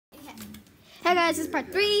Hey guys, this is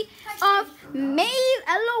part 3 of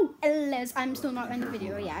LOLs. I'm still not in the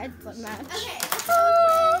video yet. But Okay.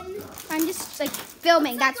 I'm just like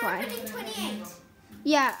filming, that's why. 28.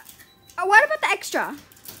 Yeah. What about the extra?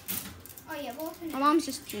 Oh yeah, we'll open it. My mom's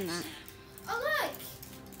just doing that. Oh look,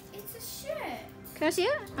 it's a shirt. Can I see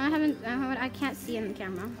it? I can't see it in the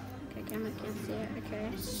camera. Okay, camera can't see it.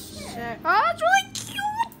 Okay. Shirt. Oh, it's really cute.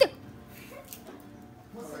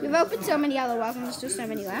 We've opened so many LOLs and there's still so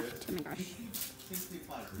many left. Oh my gosh.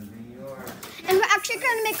 And we're actually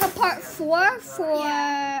going to make a part 4 for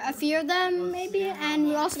a few of them, maybe. And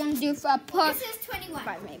we're also going to do for a part This is 21.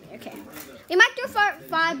 5, maybe. Okay. We might do part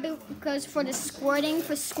 5 because for the squirting,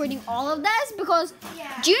 all of this. Because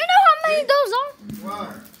do you know how many those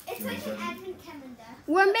are? It's like an advent calendar.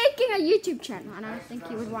 We're making a YouTube channel, and I don't think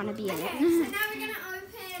you would want to be in Okay, it. so now we're gonna open.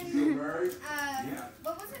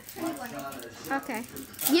 What was it? 21. Okay.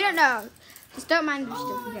 You don't know. Just don't mind the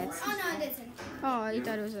Oh certificates. no, it isn't. Oh, you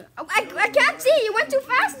thought it was a... Oh, I can't see. You went too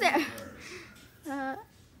fast there.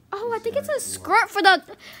 Oh, I think it's a skirt for the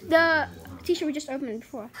t-shirt we just opened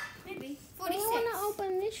before. Maybe. I 46. want to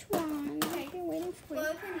open this one. Okay. I've been waiting for We'll it.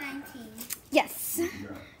 open 19. Yes.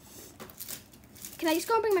 Can I just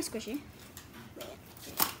go and bring my squishy?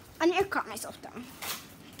 I need to calm myself down.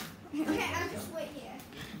 Okay, I'll just wait here.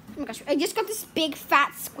 Oh my gosh, I just got this big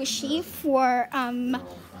fat squishy for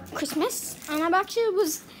Christmas, and I actually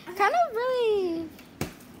was kind of really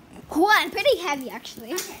cool and pretty heavy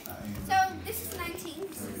actually. Okay, so this is 19.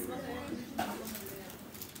 This is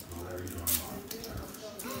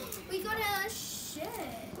we got a shirt.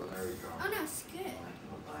 Oh no, skirt.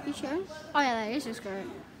 You sure? Oh yeah, that is a skirt.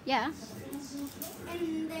 Yeah,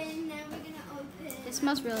 And then now we're gonna open. it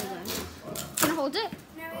smells really good. Can I hold it?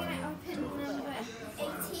 Now we're gonna open number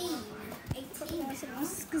 18. 18.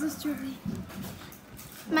 Because it's too big.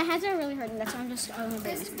 My hands are really hurting. That's why I'm just only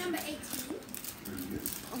This bringing is number 18.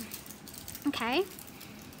 Okay.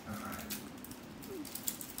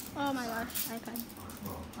 Oh my gosh, iPad.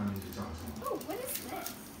 Oh, what is this?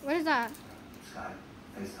 What is that?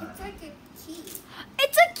 It's like a key.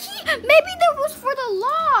 It's a key. Maybe that was for the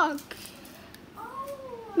lock. Oh.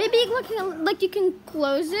 Maybe like you can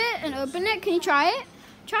close it and open it. Can you try it?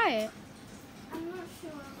 Try it. I'm not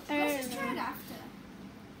sure. Let's just try it after.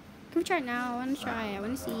 Can we try it now? I want to try it. I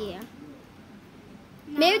want to see it.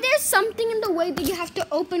 No. Maybe there's something in the way that you have to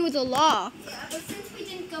open with a lock. Yeah, but since we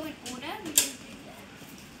didn't go in order, we didn't do that.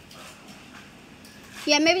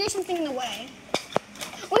 Yeah, maybe there's something in the way.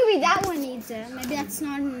 Maybe that one needs it. Maybe that's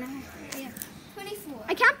not enough. Yeah. 24.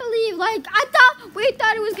 I can't believe, like, we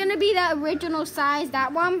thought it was going to be the original size,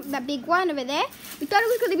 that one, that big one over there. We thought it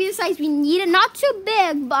was going to be the size we needed. Not too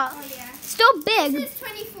big, but Oh yeah. still big. This is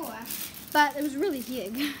 24. But it was really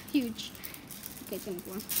big. Huge. Okay,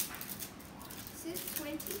 24. This is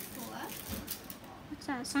 24. What's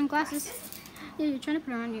that? Sunglasses? Yeah, you're trying to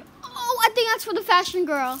put it on you. Oh, I think that's for the fashion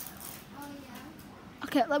girl. Oh yeah.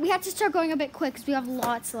 Okay, we have to start going a bit quick because we have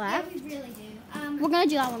lots Yeah, left. we really do. We're going to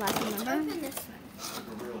do that one last, remember? Open this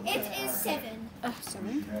one. It is 7. Oh,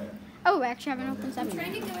 7. Oh, we actually haven't opened 7 I'm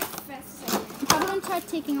trying to yet. go as fast as I can. I'm probably going to try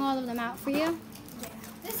taking all of them out for you. Yeah.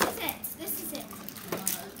 This is it. This is it.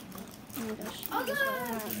 Oh my gosh. Oh look.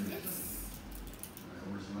 It's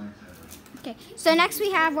Okay, so next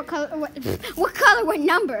we have what color, what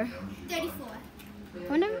number? 34.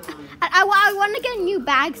 What number? I want to get new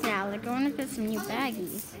bags now. Like, I want to get some new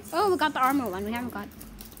baggies. Oh, we got the armor one. We haven't got,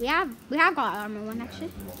 we have got armor one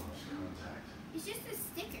actually. It's just a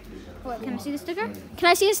sticker. Wait, can I see the sticker? Can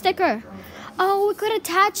I see a sticker? Oh, we could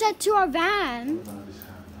attach that to our van. No,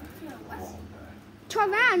 what? To our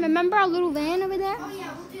van. Remember our little van over there? Oh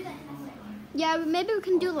yeah, we'll do that in a second. Yeah, maybe we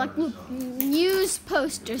can do like news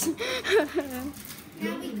posters. Now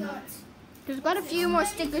we got There's got a few more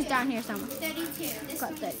stickers down here somewhere. 32. This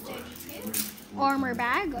Got one is 32. 32. Armor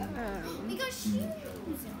bag. We got shoes.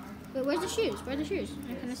 Wait, where's the shoes? Where are the shoes?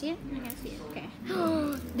 Can I see it? I can't see it. Okay.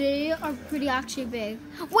 They are pretty actually big.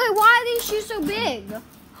 Wait, why are these shoes so big?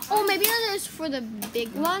 Oh, maybe there's for the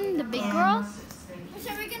big one, the big girl. So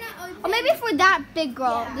we're gonna open. Or maybe for that big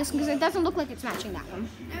girl. Yeah. This because it doesn't look like it's matching that one.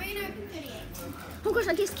 Now we're gonna open 38. Oh gosh,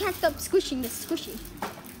 I just can't stop squishing this squishy.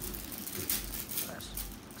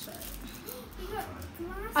 We got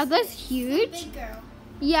glasses. Are those huge? Big girl.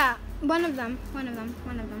 Yeah, one of them.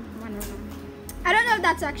 I don't know if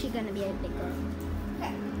that's actually gonna be a big girl.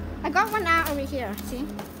 Okay. I got one out over here. See?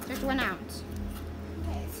 There's 1 ounce.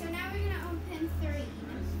 Okay. So now we're gonna open 3.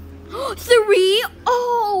 3?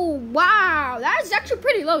 Oh, wow. That is actually a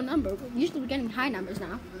pretty low number. Usually we're getting high numbers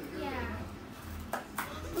now. Yeah.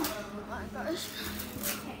 Oh my gosh.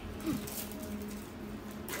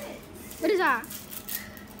 Okay. What is that?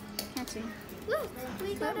 see. Look,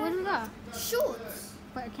 we got What is that? shorts.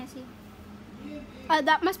 Wait, I can't see.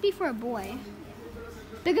 That must be for a boy.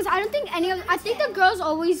 Because I don't think I think the girls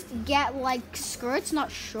always get like skirts,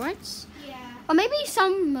 not shorts. Yeah. Or maybe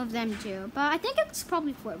some of them do. But I think it's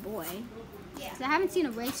probably for a boy. Yeah. 'Cause I haven't seen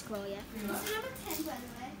a race girl yet. This is number 10, by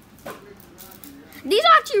the way. These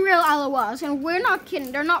are actually real LOLs, and we're not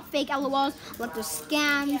kidding. They're not fake LOLs like the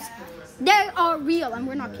scams. They are real, and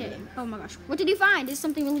we're not kidding. Oh my gosh. What did you find? Is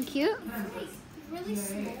something really cute? It's like really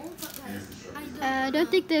small, but like I don't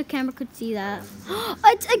think the camera could see that.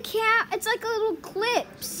 It's a It's like a little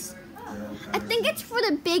clips. I think it's for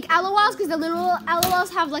the big LOLs because the little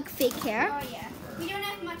LOLs have like fake hair. Oh yeah. We don't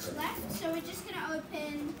have much left, so we're just gonna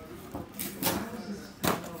open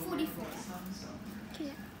 44.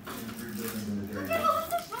 Okay. Look at all of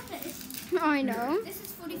the buttons. I know. This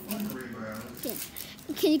is 44. Okay.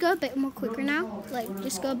 Can you go a bit more quicker now? Like,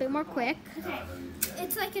 just go a bit more quick. Okay.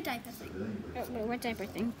 It's like a diaper thing. Wait, what diaper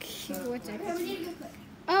thing? What diaper? Okay, we need to go quick.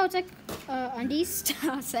 Oh, it's like undies.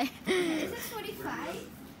 I'll say. Okay, this is 45.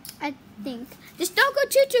 I think. Just don't go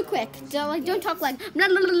too quick. Don't talk like. You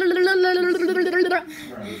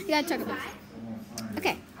gotta talk about.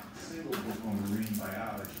 Okay.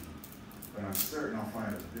 But I'm certain I'll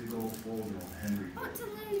find a big old folder on Henry. Oh, it's a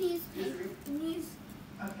little newspaper.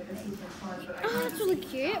 Oh, that's really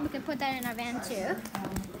cute. We can put that in our van too.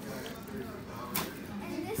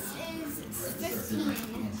 And this is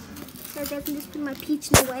 15. So I can just put my peach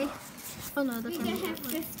in the way. Oh no, that's We're not. gonna have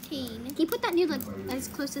 15. Can you put that near like as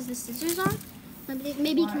close as the scissors are?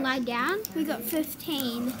 Maybe you can lie down. We got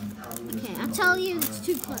 15. Okay, I'll tell you it's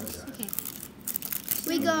too close. Okay.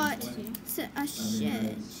 We got a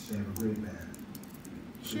shirt.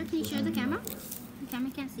 Sure, can you show the camera? The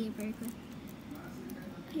camera can't see it very clear.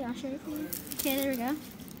 Yeah, I'll show it for you. Okay, there we go.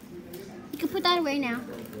 You can put that away now.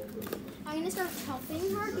 I'm gonna start helping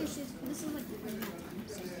her because this is like.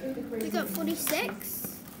 We got 46.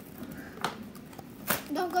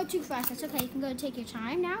 Don't go too fast. That's okay. You can go take your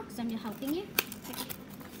time now because I'm just helping you. Okay.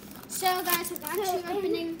 So guys,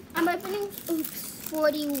 I'm opening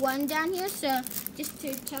 41 down here. So just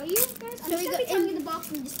to tell you guys, I'm So just we gonna got be telling you the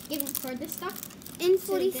box and just giving her this stuff. In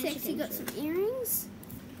So then 46, she we can got show some earrings.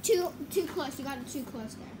 Too close. You got it too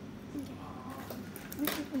close there.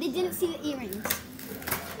 Okay. They didn't see the earrings.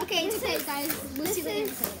 Okay, it's okay, guys. We'll see the this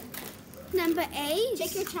earrings is- later. Number 8.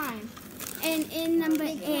 Take your time. And in number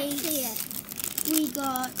They can't 8, see it. we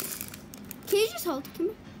got. Can you just hold the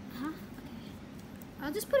camera? Huh? Okay.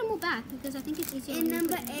 I'll just put them all back because I think it's easier. In when you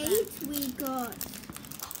number put them 8, we got. back.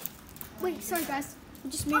 Wait, sorry guys. I'm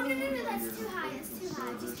just Oh, no, moving. no, no, that's too high. That's too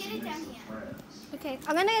high. Just get it down here. Okay,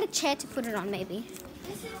 I'm gonna get a chair to put it on maybe.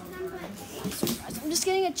 This is number 8. I'm just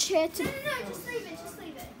getting a chair to. No, just leave it. Just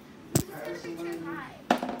leave it. It's gonna be too high.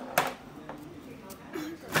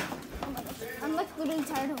 I'm like literally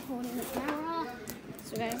tired of holding the camera.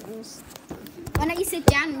 So guys, why don't you sit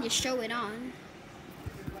down and just show it on?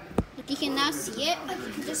 If you can now see it,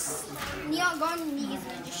 you can just kneel, go on your knees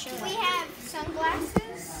and just show it. We have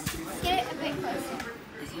sunglasses. Get it a bit closer.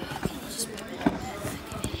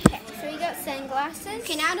 Okay, so we got sunglasses.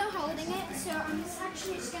 Okay, now they're holding it, so I'm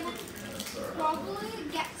actually just gonna probably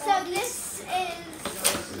get. So this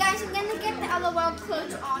is. Guys, I'm gonna get the LOL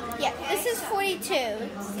clothes on. Yeah, okay? this is 42.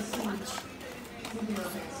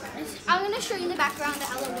 I'm gonna show you in the background the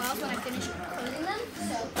LOLs when I finish closing them.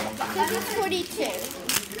 So This is 42.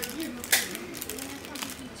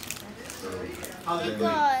 We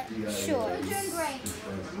got shorts. doing great.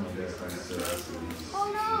 Oh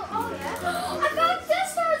no! Oh yeah! I got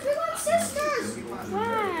sisters! We got sisters!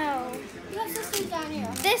 Wow. We got sisters down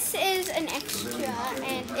here. This is an extra,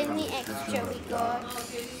 and in the extra we got.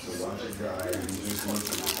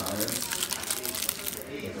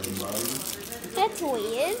 That's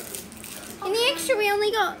weird. In the extra we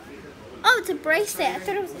only got. Oh, it's a bracelet. I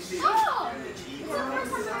thought it was. Oh! This is the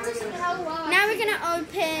first time I've ever seen an LOL. Now we're gonna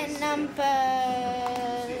open number.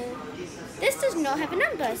 This does not have a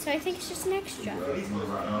number, so I think it's just an extra. It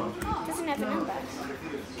doesn't have a number.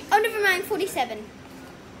 Oh, never mind. 47.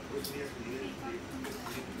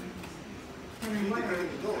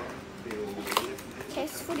 Okay,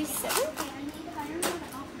 it's 47.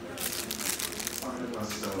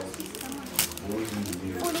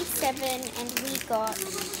 47, and we got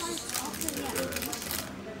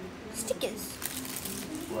stickers.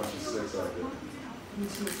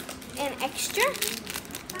 And extra.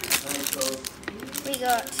 We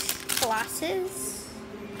got glasses.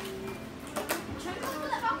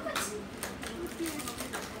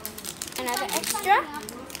 Another extra.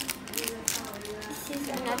 This is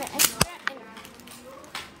another extra.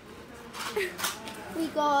 And we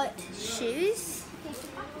got shoes.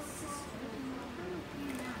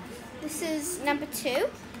 this is number 2.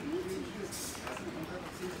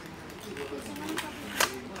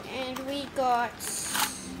 And we got,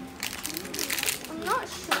 I'm not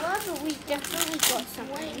sure, but we definitely got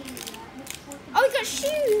something. Oh, we got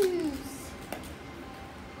shoes.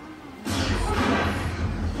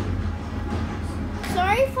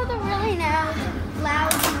 Sorry for the really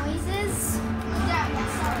loud noises.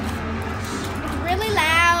 It's really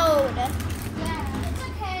loud. Yeah, it's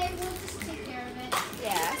okay. We'll just take care of it.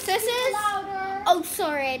 Yeah. So this is. Louder. Oh,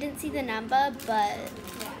 sorry, I didn't see the number, but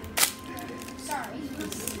Sorry.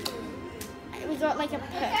 we got like a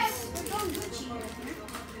purse. Guys, we're going Gucci here.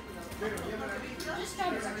 Just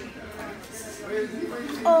start it.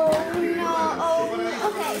 Oh no.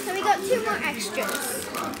 Oh. Okay, so we got 2 more extras.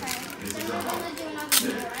 Okay. So we're gonna do another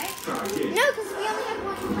video, right? No, because we only have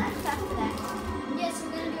 1 left after that. Yes,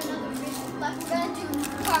 we're gonna do another video. Like we're gonna do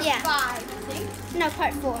part Yeah. 5, I think. No,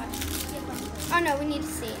 part 4. Yeah, part 4. Oh no, we need to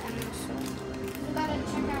see it. I'm not sure. We gotta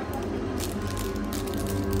check out what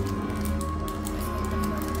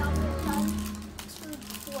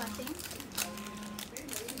I think.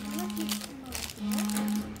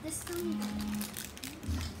 This one.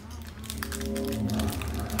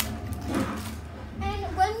 And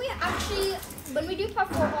when we do part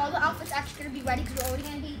 4, all the outfits actually gonna be ready because we're already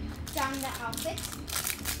gonna be down the outfits.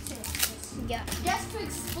 So, Yeah. just to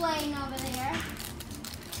explain over there.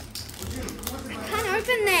 I can't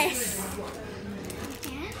open this.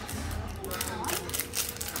 Can't.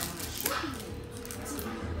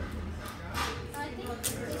 I think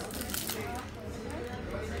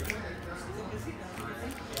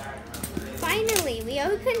Finally, we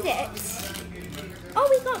opened it. Oh,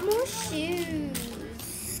 we got more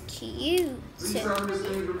shoes. Cute.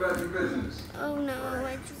 Oh no,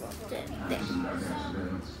 I dropped it. There.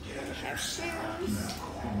 We have shoes.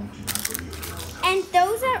 And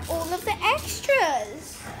those are all of the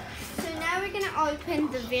extras. So now we're gonna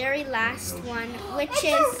open the very last one, which It's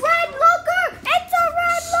is a red locker! It's a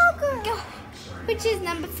red locker! which is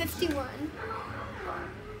number 51.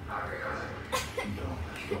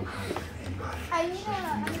 I need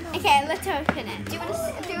a Okay, let's open it. Do you want to?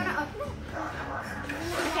 do you wanna open it?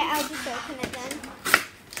 Okay, I'll just open it then.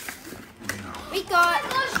 We got.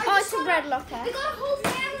 Oh, it's a red locker. We got a whole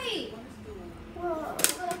family! Whoa, we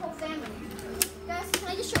got a whole family. Guys, can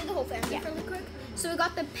I just show you the whole family really quick? So we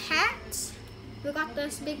got the pet, we got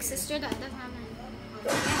this big sister that doesn't have any.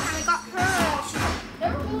 And we got her.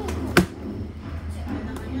 They're really cool.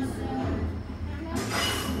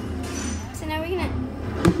 So now we're gonna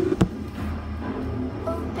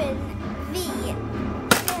open the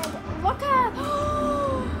red locker.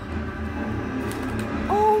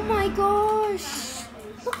 Oh my gosh!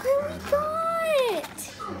 Look who we got!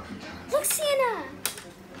 Look, Sienna!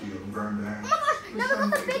 Oh my gosh, now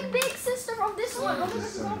we got the big sister from this one. Look at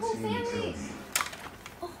this whole family.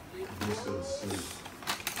 Oh my gosh!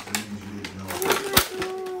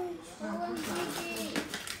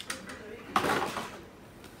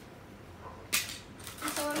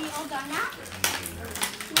 So are we all done now?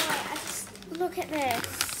 Look at this.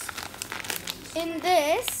 In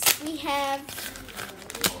this, we have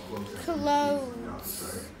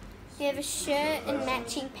clothes. We have a shirt and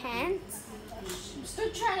matching pants. I'm still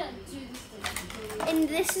trying to do this thing. And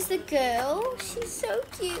this is the girl. She's so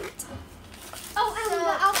cute. Oh, and the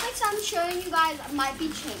outfits I'm showing you guys might be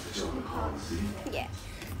changed. Yeah.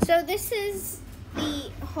 So this is the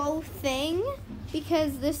whole thing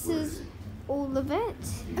because this is all of it.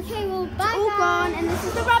 Okay, well, bye All guys. gone, and this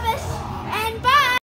is the rubbish. And bye.